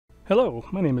Hello,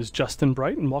 my name is Justin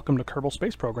Bright and welcome to Kerbal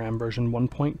Space Program version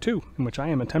 1.2, in which I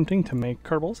am attempting to make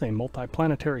Kerbals a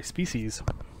multiplanetary species.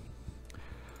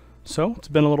 So, it's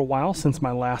been a little while since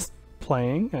my last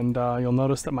playing, and you'll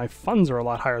notice that my funds are a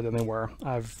lot higher than they were.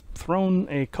 I've thrown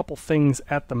a couple things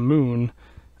at the moon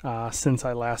since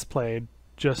I last played,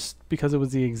 just because it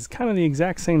was kind of the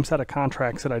exact same set of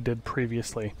contracts that I did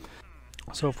previously.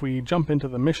 So if we jump into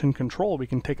the mission control, we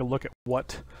can take a look at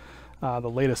what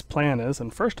the latest plan is.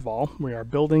 And first of all, we are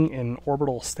building an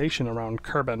orbital station around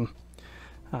Kerbal.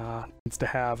 Needs to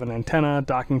have an antenna,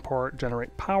 docking port,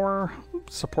 generate power,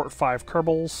 support 5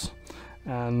 Kerbals,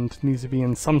 and needs to be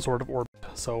in some sort of orbit.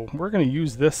 So we're going to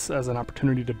use this as an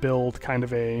opportunity to build kind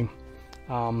of a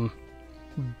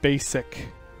basic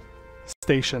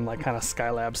station, like kind of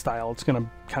Skylab style. It's going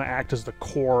to kind of act as the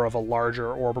core of a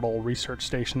larger orbital research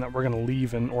station that we're going to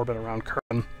leave in orbit around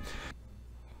Kerbal.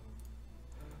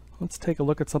 Let's take a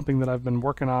look at something that I've been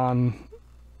working on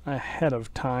ahead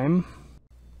of time.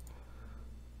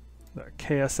 The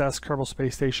KSS Kerbal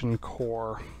Space Station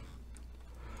core.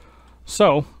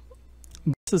 So,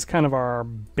 this is kind of our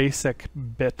basic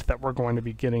bit that we're going to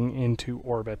be getting into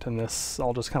orbit, and this,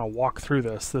 I'll just kind of walk through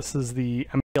this. This is the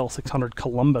ML600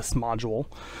 Columbus module,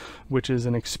 which is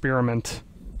an experiment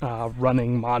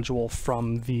running module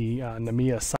from the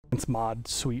NMEA Science Mod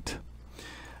suite.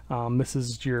 This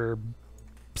is your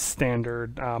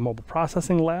standard mobile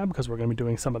processing lab, because we're going to be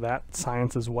doing some of that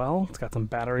science as well. It's got some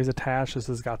batteries attached. This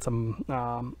has got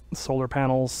some solar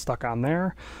panels stuck on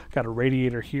there. Got a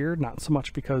radiator here, not so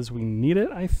much because we need it,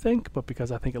 I think, but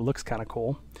because I think it looks kind of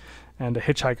cool. And a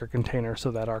hitchhiker container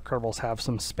so that our Kerbals have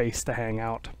some space to hang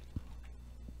out.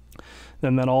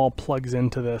 Then that all plugs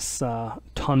into this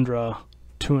Tundra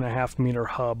 2.5 meter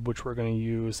hub, which we're going to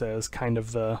use as kind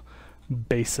of the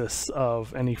basis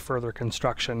of any further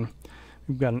construction.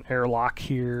 We've got an airlock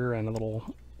here and a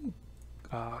little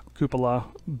cupola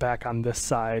back on this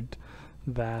side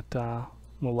that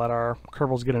will let our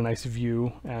Kerbals get a nice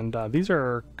view. And these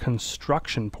are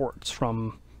construction ports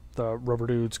from the Rover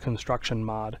Dudes construction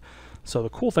mod. So the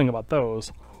cool thing about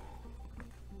those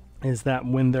is that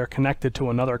when they're connected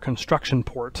to another construction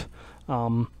port,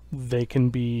 they can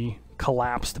be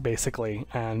collapsed basically,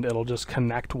 and it'll just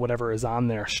connect whatever is on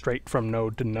there straight from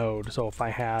node to node. So if I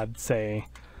had, say,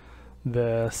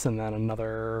 this and then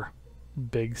another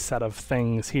big set of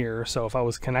things here, so if I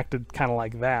was connected kind of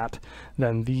like that,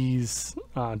 then these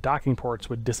docking ports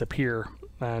would disappear,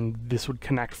 and this would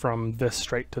connect from this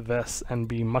straight to this and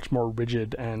be much more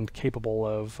rigid and capable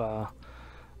of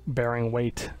bearing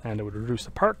weight, and it would reduce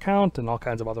the part count and all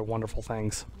kinds of other wonderful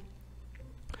things.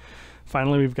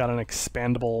 Finally, we've got an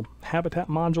expandable habitat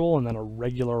module and then a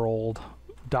regular old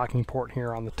docking port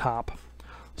here on the top.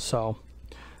 So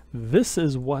this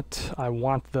is what I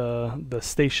want the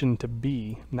station to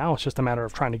be. Now it's just a matter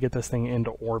of trying to get this thing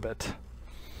into orbit,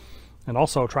 and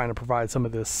also trying to provide some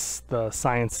of the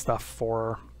science stuff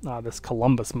for this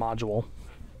Columbus module.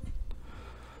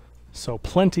 So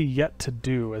plenty yet to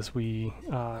do as we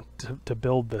to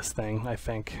build this thing, I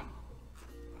think.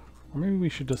 Or maybe we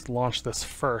should just launch this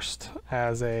first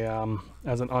as an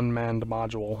unmanned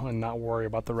module and not worry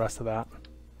about the rest of that.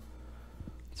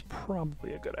 It's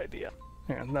probably a good idea.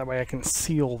 And that way I can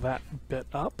seal that bit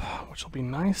up, which will be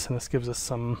nice, and this gives us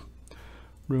some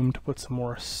room to put some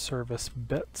more service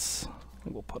bits.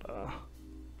 We'll put a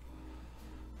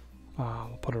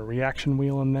reaction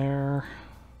wheel in there.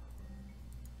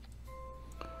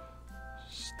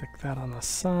 Stick that on the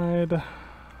side.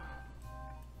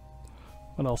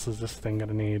 What else is this thing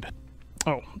gonna need?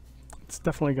 Oh, it's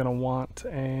definitely gonna want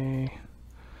a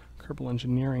Kerbal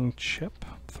engineering chip.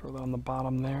 Throw that on the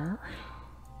bottom there.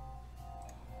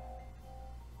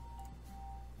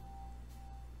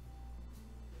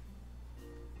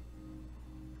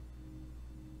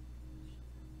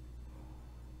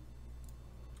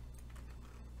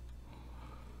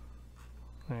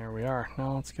 There we are.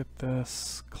 Now let's get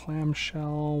this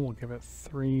clamshell. We'll give it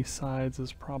 3 sides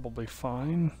is probably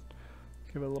fine.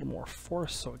 Give it a little more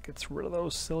force so it gets rid of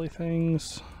those silly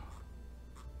things.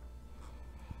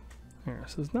 There,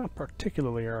 this is not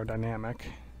particularly aerodynamic.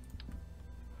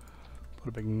 Put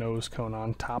a big nose cone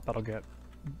on top, that'll get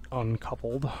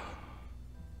uncoupled.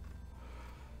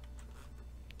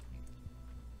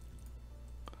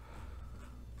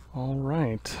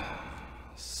 Alright,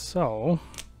 so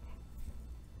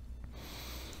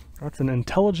that's an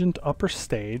intelligent upper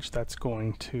stage that's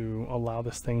going to allow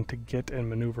this thing to get and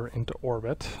maneuver into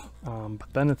orbit,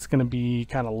 but then it's going to be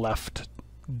kind of left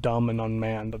dumb and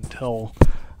unmanned until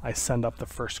I send up the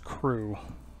first crew.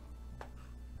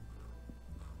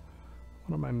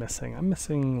 What am I missing? I'm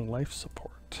missing life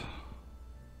support.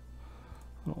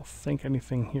 I don't think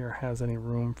anything here has any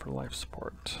room for life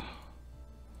support.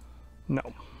 No.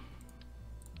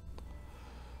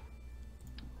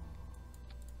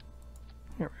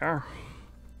 Here we are.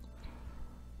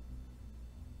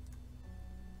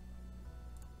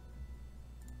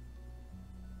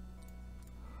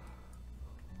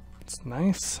 It's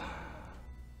nice.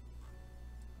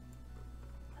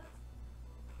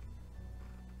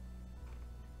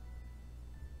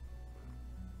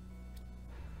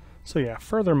 So yeah,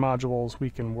 further modules we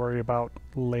can worry about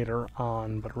later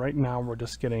on, but right now we're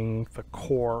just getting the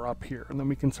core up here, and then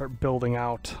we can start building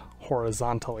out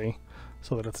horizontally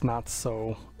so that it's not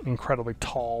so incredibly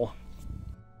tall.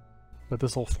 But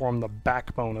this will form the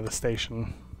backbone of the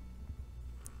station.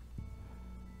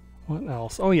 What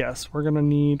else? Oh yes, we're gonna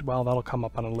need, well, that'll come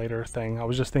up on a later thing. I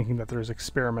was just thinking that there's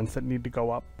experiments that need to go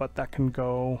up, but that can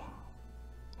go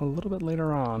a little bit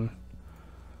later on.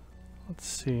 Let's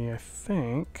see, I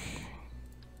think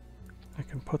I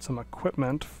can put some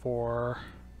equipment for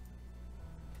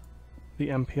the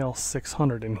MPL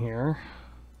 600 in here.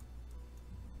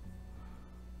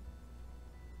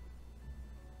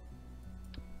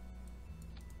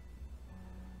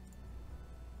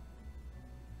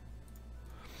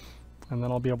 And then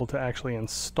I'll be able to actually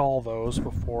install those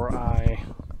before I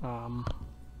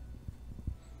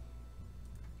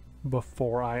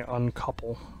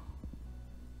uncouple.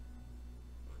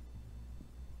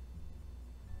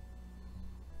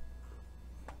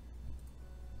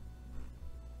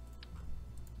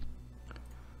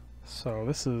 So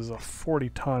this is a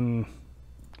 40-ton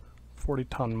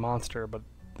monster, but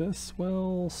this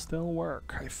will still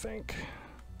work, I think.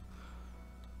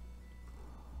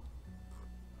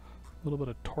 A little bit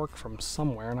of torque from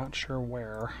somewhere, not sure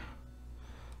where.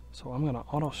 So I'm going to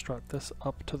auto strut this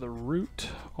up to the root,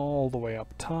 all the way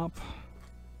up top.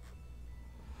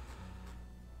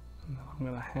 And then I'm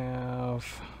going to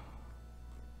have,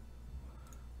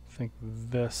 I think,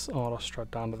 this auto strut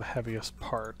down to the heaviest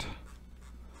part.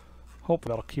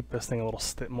 Hopefully that'll keep this thing a little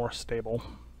more stable.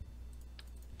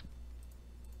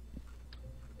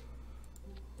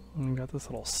 And we got this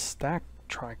little stack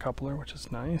tri-coupler, which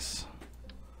is nice.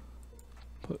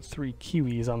 Put 3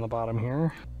 kiwis on the bottom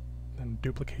here, then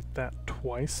duplicate that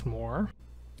twice more,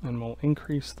 and we'll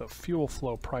increase the fuel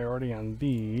flow priority on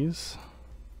these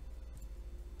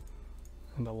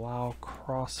and allow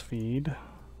cross-feed,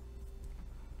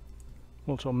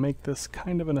 which will make this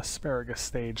kind of an asparagus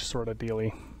stage sort of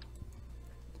dealy.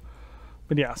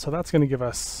 But yeah, so that's going to give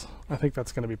us, I think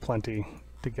that's going to be plenty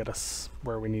to get us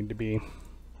where we need to be.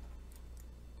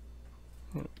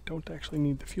 And we don't actually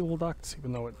need the fuel ducts,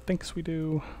 even though it thinks we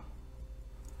do.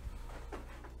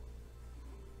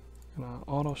 Gonna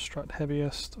auto strut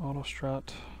heaviest, auto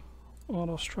strut,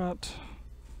 auto strut.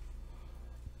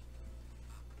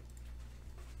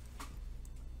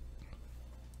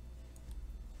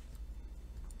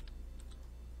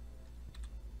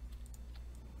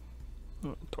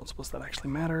 Oh, don't suppose that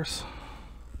actually matters.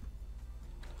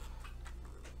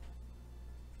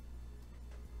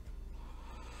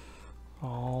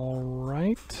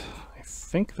 Alright, I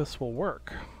think this will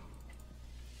work.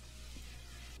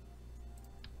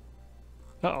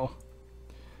 Uh-oh.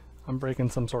 I'm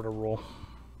breaking some sort of rule.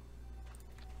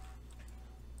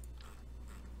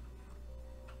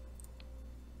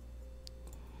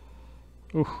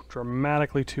 Ooh,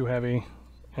 dramatically too heavy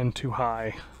and too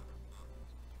high.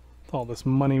 With all this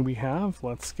money we have,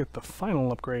 let's get the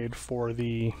final upgrade for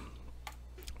the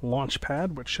launch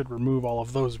pad, which should remove all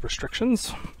of those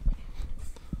restrictions.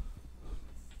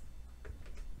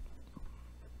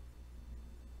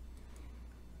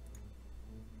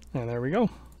 And there we go.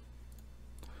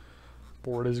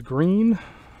 Board is green.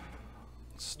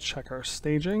 Let's check our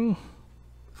staging.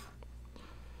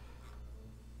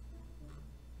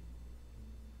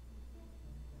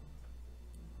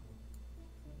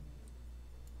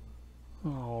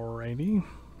 Alrighty.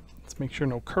 Let's make sure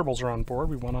no Kerbals are on board.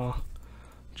 We want to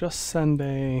just send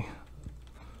a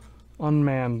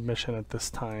unmanned mission at this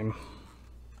time.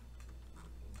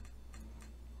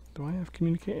 Do I have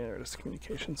communication? There it is,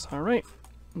 communications. Alright.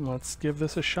 Let's give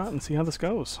this a shot and see how this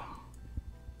goes.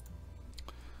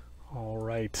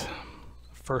 Alright.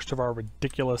 First of our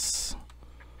ridiculous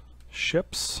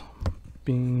ships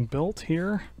being built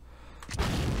here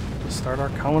to start our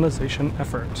colonization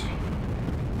effort.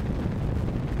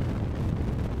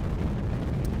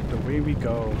 Away we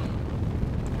go.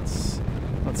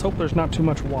 Let's hope there's not too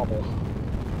much wobble.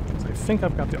 I think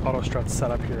I've got the auto strut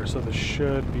set up here, so this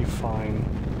should be fine.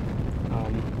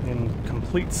 In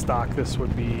complete stock, this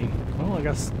would be, well, I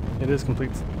guess it is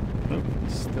complete. Oh,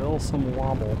 still some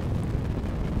wobble.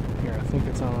 Here, I think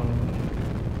it's on.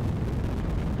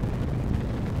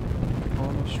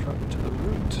 strut to the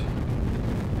root.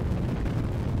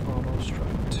 Auto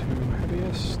strut to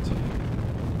heaviest.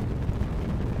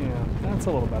 Yeah, that's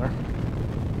a little better.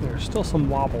 There's still some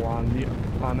wobble on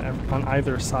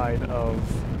either side of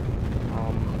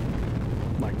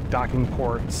like docking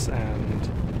ports and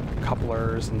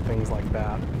couplers and things like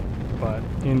that. But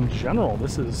in general,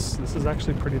 this is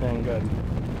actually pretty dang good.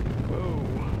 Whoa.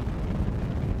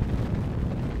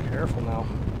 Careful now.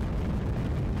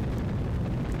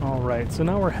 Alright, so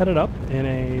now we're headed up in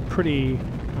a pretty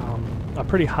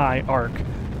high arc.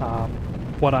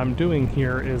 What I'm doing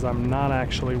here is I'm not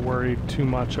actually worried too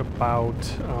much about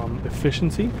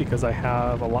efficiency, because I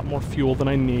have a lot more fuel than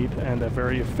I need and a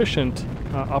very efficient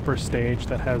upper stage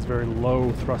that has very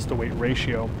low thrust-to-weight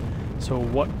ratio. So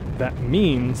what that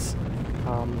means,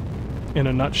 in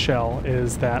a nutshell,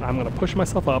 is that I'm going to push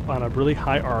myself up on a really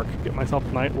high arc, get myself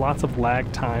lots of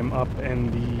lag time up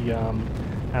in the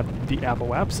at the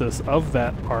apoapsis of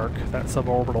that arc, that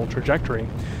suborbital trajectory,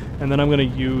 and then I'm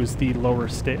going to use the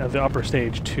the upper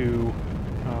stage to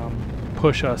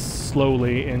push us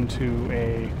slowly into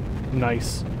a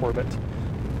nice orbit.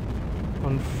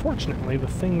 Unfortunately, the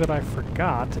thing that I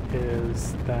forgot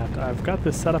is that I've got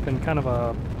this set up in kind of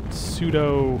a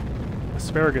pseudo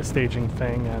asparagus staging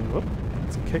thing, and whoop,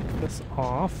 let's kick this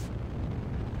off.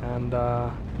 And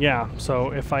yeah,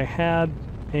 so if I had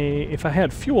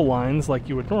fuel lines like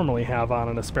you would normally have on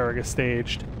an asparagus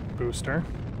staged booster,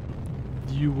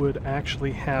 you would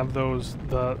actually have those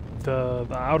the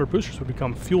outer boosters would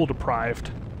become fuel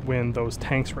deprived when those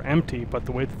tanks were empty. But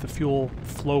the way that the fuel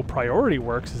flow priority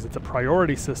works is it's a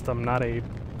priority system, not a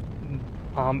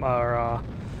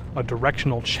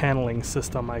directional channeling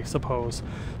system, I suppose.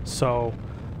 So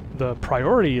the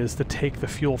priority is to take the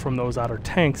fuel from those outer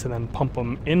tanks and then pump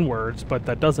them inwards, but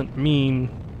that doesn't mean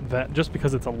that just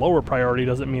because it's a lower priority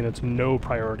doesn't mean it's no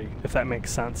priority, if that makes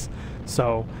sense.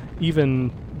 So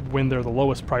even when they're the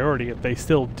lowest priority, they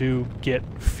still do get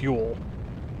fuel.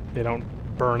 They don't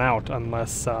burn out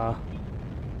unless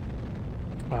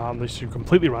you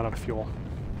completely run out of fuel.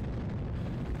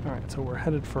 Alright, so we're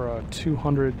headed for a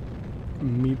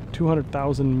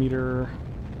 200,000 meter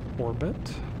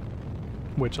orbit,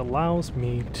 which allows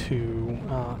me to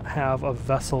have a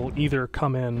vessel either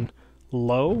come in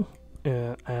low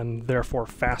and therefore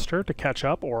faster to catch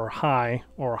up, or high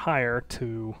or higher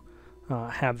to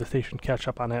have the station catch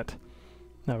up on it.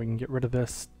 Now we can get rid of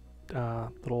this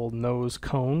little nose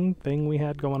cone thing we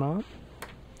had going on.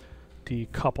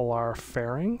 Decouple our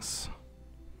fairings.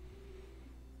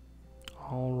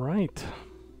 All right.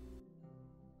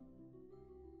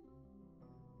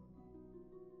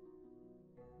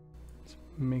 Let's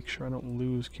make sure I don't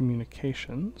lose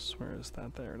communications. Where is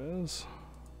that? There it is.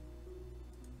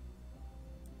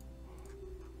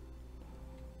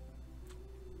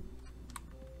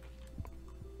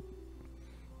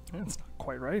 That's not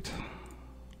quite right.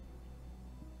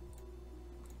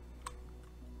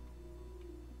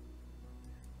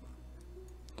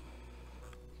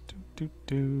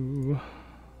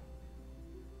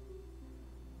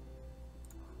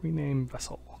 Rename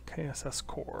vessel, KSS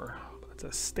core. But it's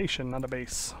a station, not a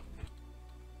base.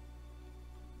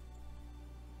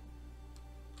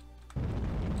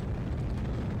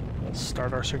 We'll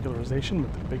start our circularization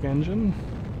with the big engine,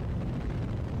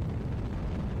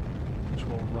 which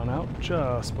will run out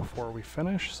just before we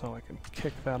finish, so I can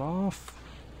kick that off.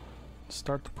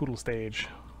 Start the poodle stage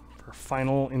for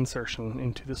final insertion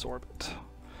into this orbit.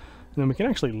 And then we can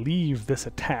actually leave this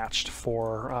attached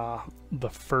for our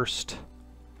first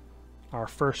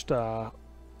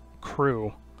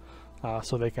crew,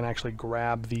 so they can actually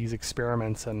grab these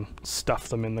experiments and stuff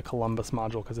them in the Columbus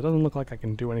module, because it doesn't look like I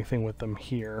can do anything with them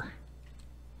here.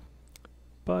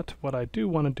 But what I do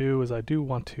want to do is I do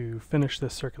want to finish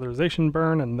this circularization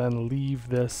burn and then leave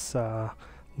this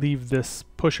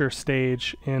pusher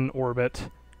stage in orbit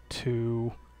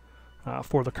to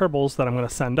for the Kerbals that I'm going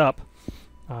to send up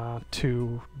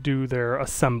to do their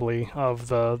assembly of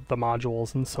the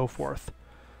modules and so forth.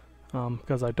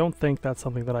 Because I don't think that's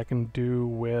something that I can do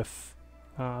with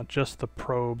just the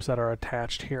probes that are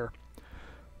attached here.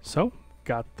 So,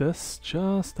 got this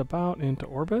just about into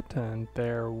orbit, and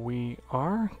there we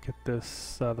are. Get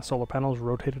this the solar panels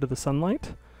rotated to the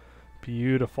sunlight.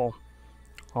 Beautiful.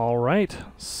 Alright,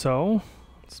 so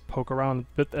let's poke around a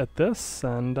bit at this,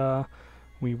 and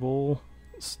we will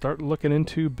start looking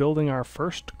into building our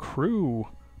first crew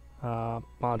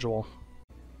module.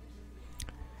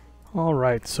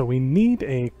 Alright, so we need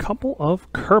a couple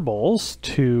of Kerbals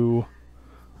to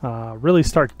really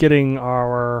start getting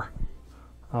our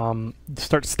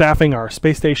start staffing our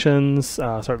space stations,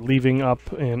 start leaving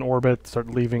up in orbit,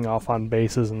 start leaving off on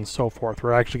bases, and so forth.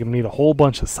 We're actually going to need a whole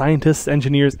bunch of scientists,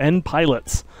 engineers, and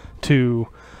pilots to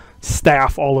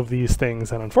staff all of these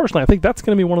things. And unfortunately, I think that's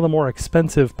going to be one of the more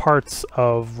expensive parts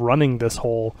of running this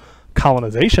whole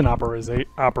colonization operation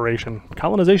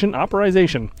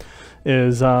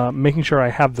is making sure I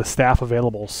have the staff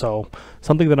available. So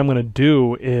something that I'm going to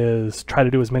do is try to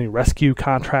do as many rescue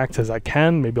contracts as I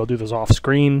can. Maybe I'll do those off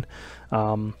screen,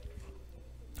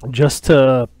 just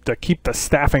to keep the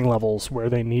staffing levels where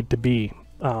they need to be.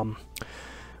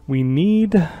 We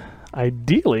need,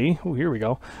 ideally, oh, here we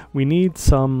go, we need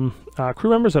some crew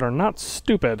members that are not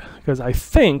stupid, because I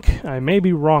think, I may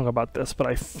be wrong about this, but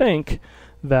I think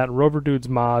that Rover Dudes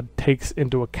mod takes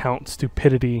into account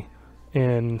stupidity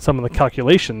in some of the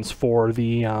calculations for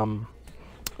the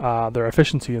their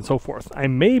efficiency and so forth. I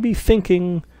may be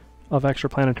thinking of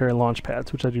extraplanetary launch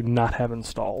pads, which I do not have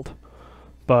installed,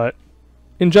 but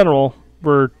in general,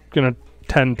 we're going to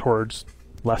tend towards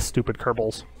less stupid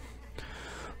Kerbals.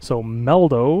 So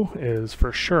Meldo is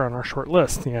for sure on our short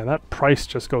list. Yeah, that price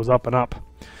just goes up and up.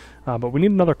 But we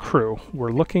need another crew.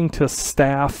 We're looking to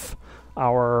staff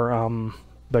our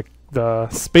the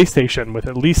space station with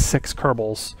at least 6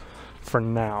 Kerbals for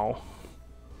now.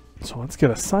 So let's get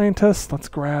a scientist. Let's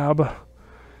grab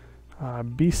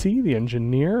BC, the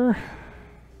engineer.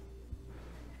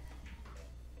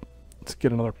 Let's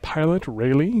get another pilot,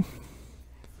 Rayleigh.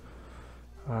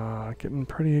 Getting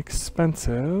pretty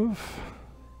expensive.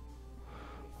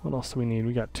 What else do we need?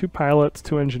 We got 2 pilots,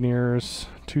 2 engineers,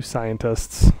 2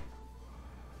 scientists.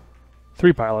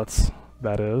 3 pilots,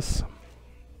 that is.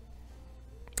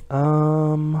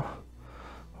 Well,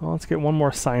 let's get 1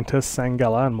 more scientist,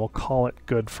 Sangela, and we'll call it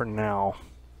good for now.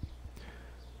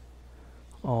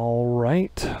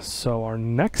 Alright, so our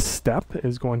next step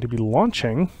is going to be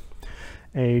launching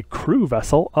a crew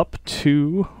vessel up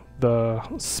to the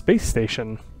space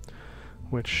station,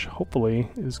 which hopefully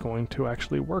is going to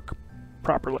actually work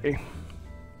properly.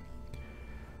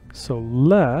 So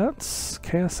let's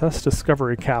KSS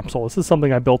Discovery Capsule. This is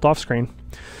something I built off screen.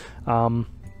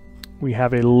 We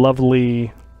have a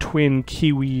lovely twin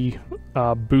Kiwi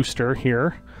booster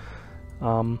here,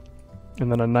 and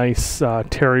then a nice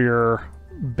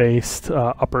Terrier-based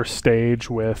upper stage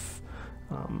with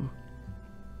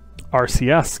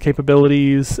RCS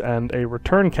capabilities and a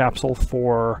return capsule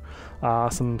for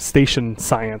some station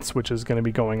science, which is going to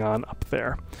be going on up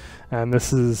there. And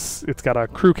this is, it's got a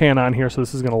crew can on here, so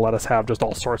this is going to let us have just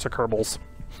all sorts of Kerbals.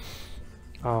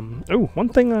 Oh, one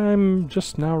thing I'm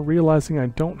just now realizing I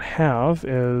don't have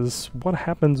is what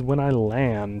happens when I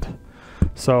land.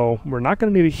 So we're not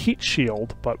going to need a heat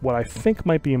shield, but what I think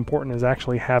might be important is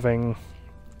actually having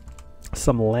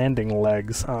some landing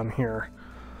legs on here.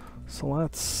 So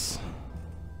let's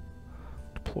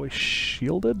deploy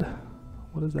shielded.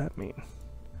 What does that mean?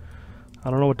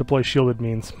 I don't know what deploy shielded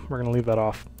means. We're going to leave that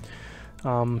off.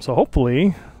 So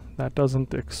hopefully that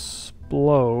doesn't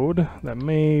explode. That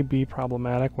may be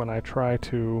problematic when I try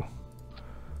to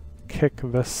kick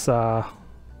this, what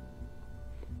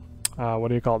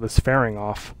do you call it, this fairing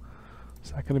off.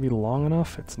 Is that going to be long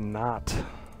enough? It's not.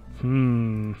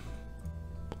 What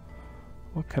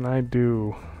can I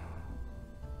do?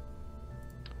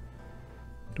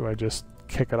 Do I just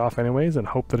kick it off anyways and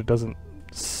hope that it doesn't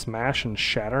smash and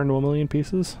shatter into a million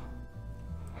pieces?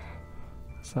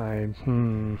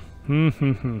 Well,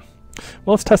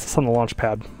 let's test this on the launch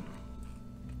pad.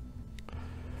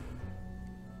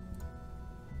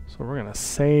 So we're going to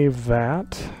save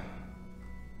that.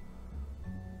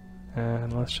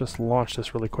 And let's just launch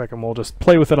this really quick, and we'll just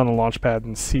play with it on the launch pad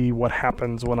and see what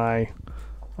happens when I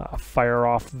fire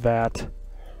off that.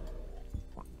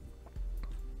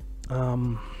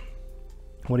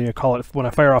 What do you call it? When I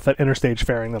fire off that interstage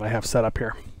fairing that I have set up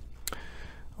here.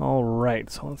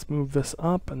 Alright, so let's move this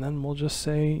up, and then we'll just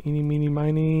say eeny, meeny,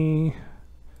 miny,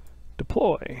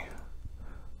 deploy.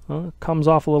 Well, it comes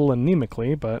off a little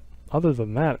anemically, but other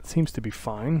than that, it seems to be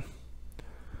fine.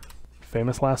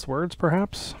 Famous last words,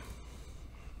 perhaps?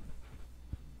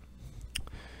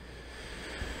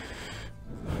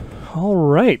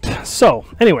 Alright, so,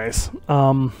 anyways,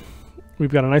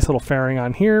 we've got a nice little fairing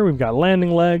on here. We've got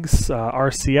landing legs,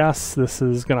 RCS. This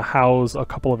is going to house a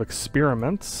couple of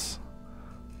experiments.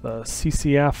 The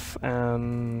CCF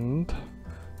and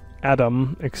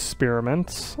Adam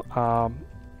experiments,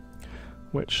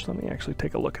 which, let me actually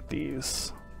take a look at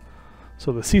these.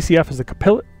 So the CCF is a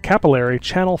capillary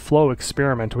channel flow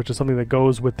experiment, which is something that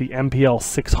goes with the MPL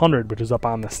 600, which is up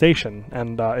on the station,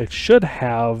 and it should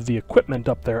have the equipment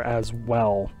up there as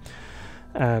well.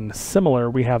 And similar,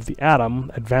 we have the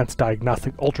Atom, Advanced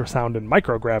Diagnostic Ultrasound and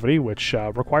Microgravity, which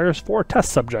requires 4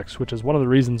 test subjects, which is one of the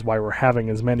reasons why we're having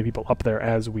as many people up there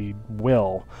as we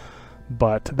will.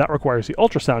 But that requires the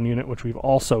ultrasound unit, which we've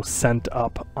also sent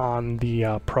up on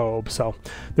the probe. So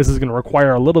this is going to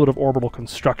require a little bit of orbital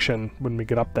construction when we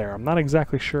get up there. I'm not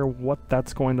exactly sure what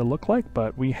that's going to look like,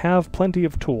 but we have plenty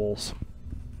of tools.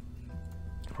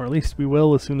 Or at least we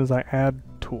will as soon as I add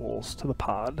tools to the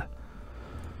pod.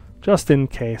 Just in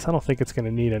case. I don't think it's going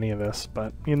to need any of this,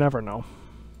 but you never know.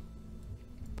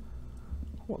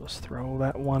 We'll just throw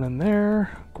that one in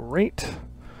there. Great.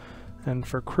 And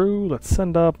for crew, let's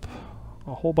send up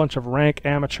a whole bunch of rank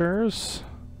amateurs.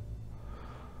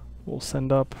 We'll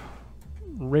send up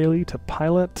Rayleigh to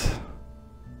pilot.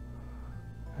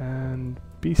 And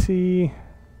BC,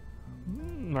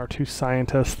 our 2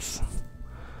 scientists.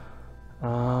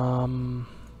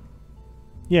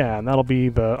 Yeah, and that'll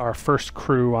be our first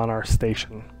crew on our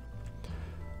station.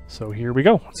 So here we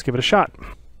go. Let's give it a shot.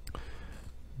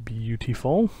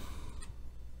 Beautiful.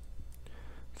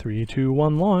 3, 2,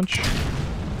 1, launch.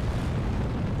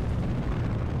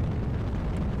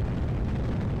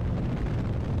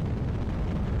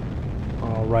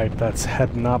 All right, that's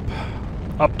heading up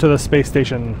to the space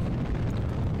station.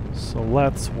 So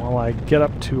let's, while I get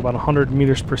up to about 100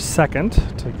 meters per second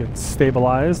to get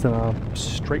stabilized in a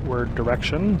straightward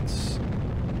direction. It's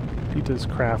Dita's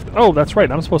craft. Oh, that's right,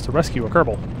 I'm supposed to rescue a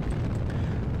Kerbal.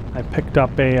 I picked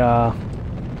up a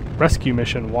rescue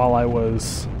mission while I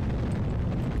was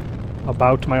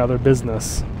about my other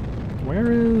business.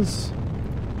 Where is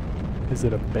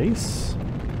it a base?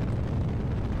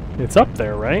 It's up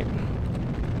there, right?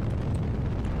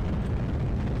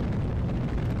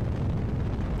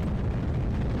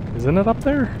 Isn't it up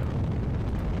there?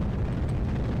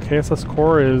 KSS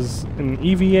Core is an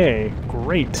EVA.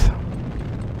 Great.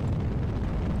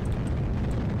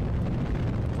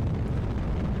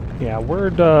 Yeah, a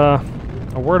word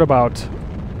about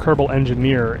Kerbal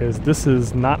Engineer is this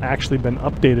has not actually been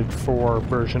updated for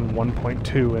version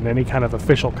 1.2 in any kind of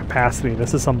official capacity.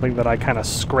 This is something that I kind of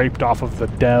scraped off of the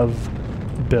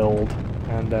dev build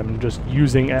and I'm just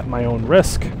using at my own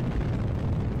risk.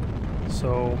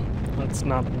 So let's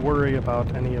not worry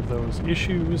about any of those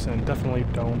issues and definitely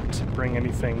don't bring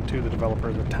anything to the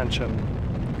developer's attention.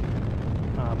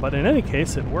 But in any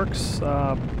case, it works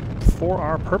for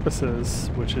our purposes,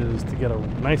 which is to get a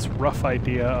nice rough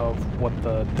idea of what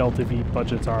the Delta V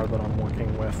budgets are that I'm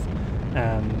working with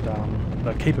and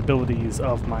the capabilities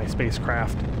of my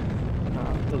spacecraft.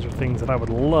 Those are things that I would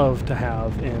love to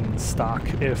have in stock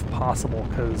if possible,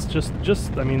 because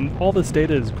I mean, all this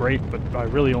data is great, but I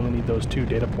really only need those 2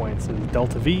 data points, is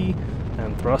Delta V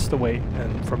and thrust to weight,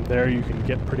 and from there you can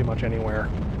get pretty much anywhere.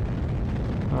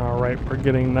 Alright, we're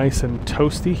getting nice and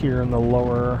toasty here in the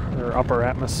lower or upper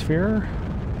atmosphere.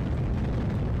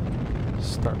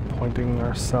 Start pointing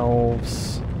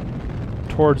ourselves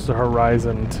towards the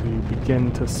horizon to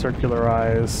begin to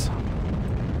circularize.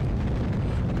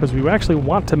 Because we actually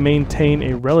want to maintain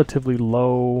a relatively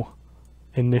low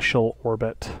initial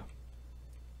orbit.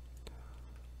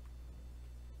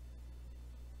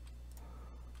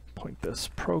 Point this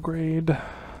prograde.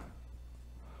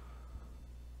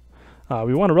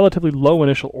 We want a relatively low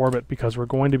initial orbit because we're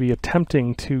going to be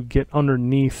attempting to get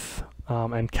underneath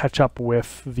and catch up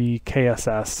with the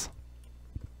KSS.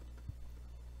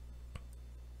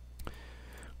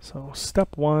 So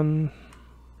step 1.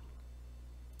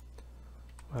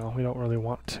 Well, we don't really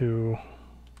want to...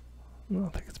 I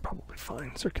think it's probably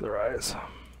fine. Circularize.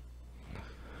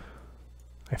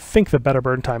 I think the Better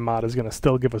Burn Time mod is going to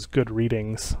still give us good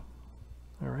readings.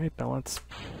 Alright, now let's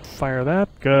fire that.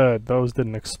 Good. Those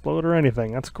didn't explode or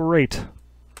anything. That's great.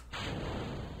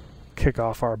 Kick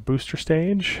off our booster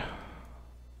stage.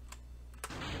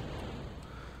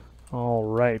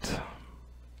 Alright.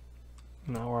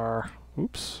 Now our...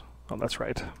 Oops. Oh, that's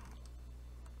right.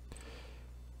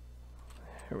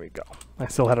 Here we go. I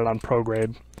still had it on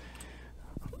prograde.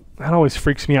 That always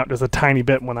freaks me out just a tiny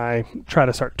bit when I try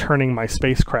to start turning my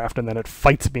spacecraft and then it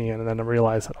fights me and then I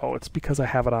realize that, oh, it's because I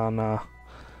have it on,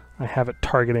 I have it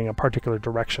targeting a particular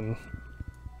direction.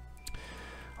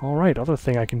 Alright, other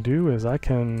thing I can do is I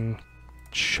can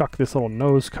chuck this little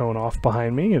nose cone off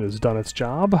behind me. It has done its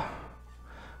job.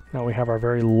 Now we have our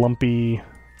very lumpy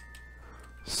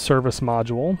service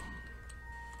module.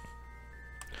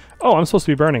 Oh, I'm supposed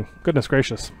to be burning. Goodness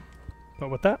gracious. But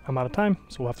with that, I'm out of time,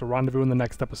 so we'll have to rendezvous in the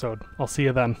next episode. I'll see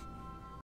you then.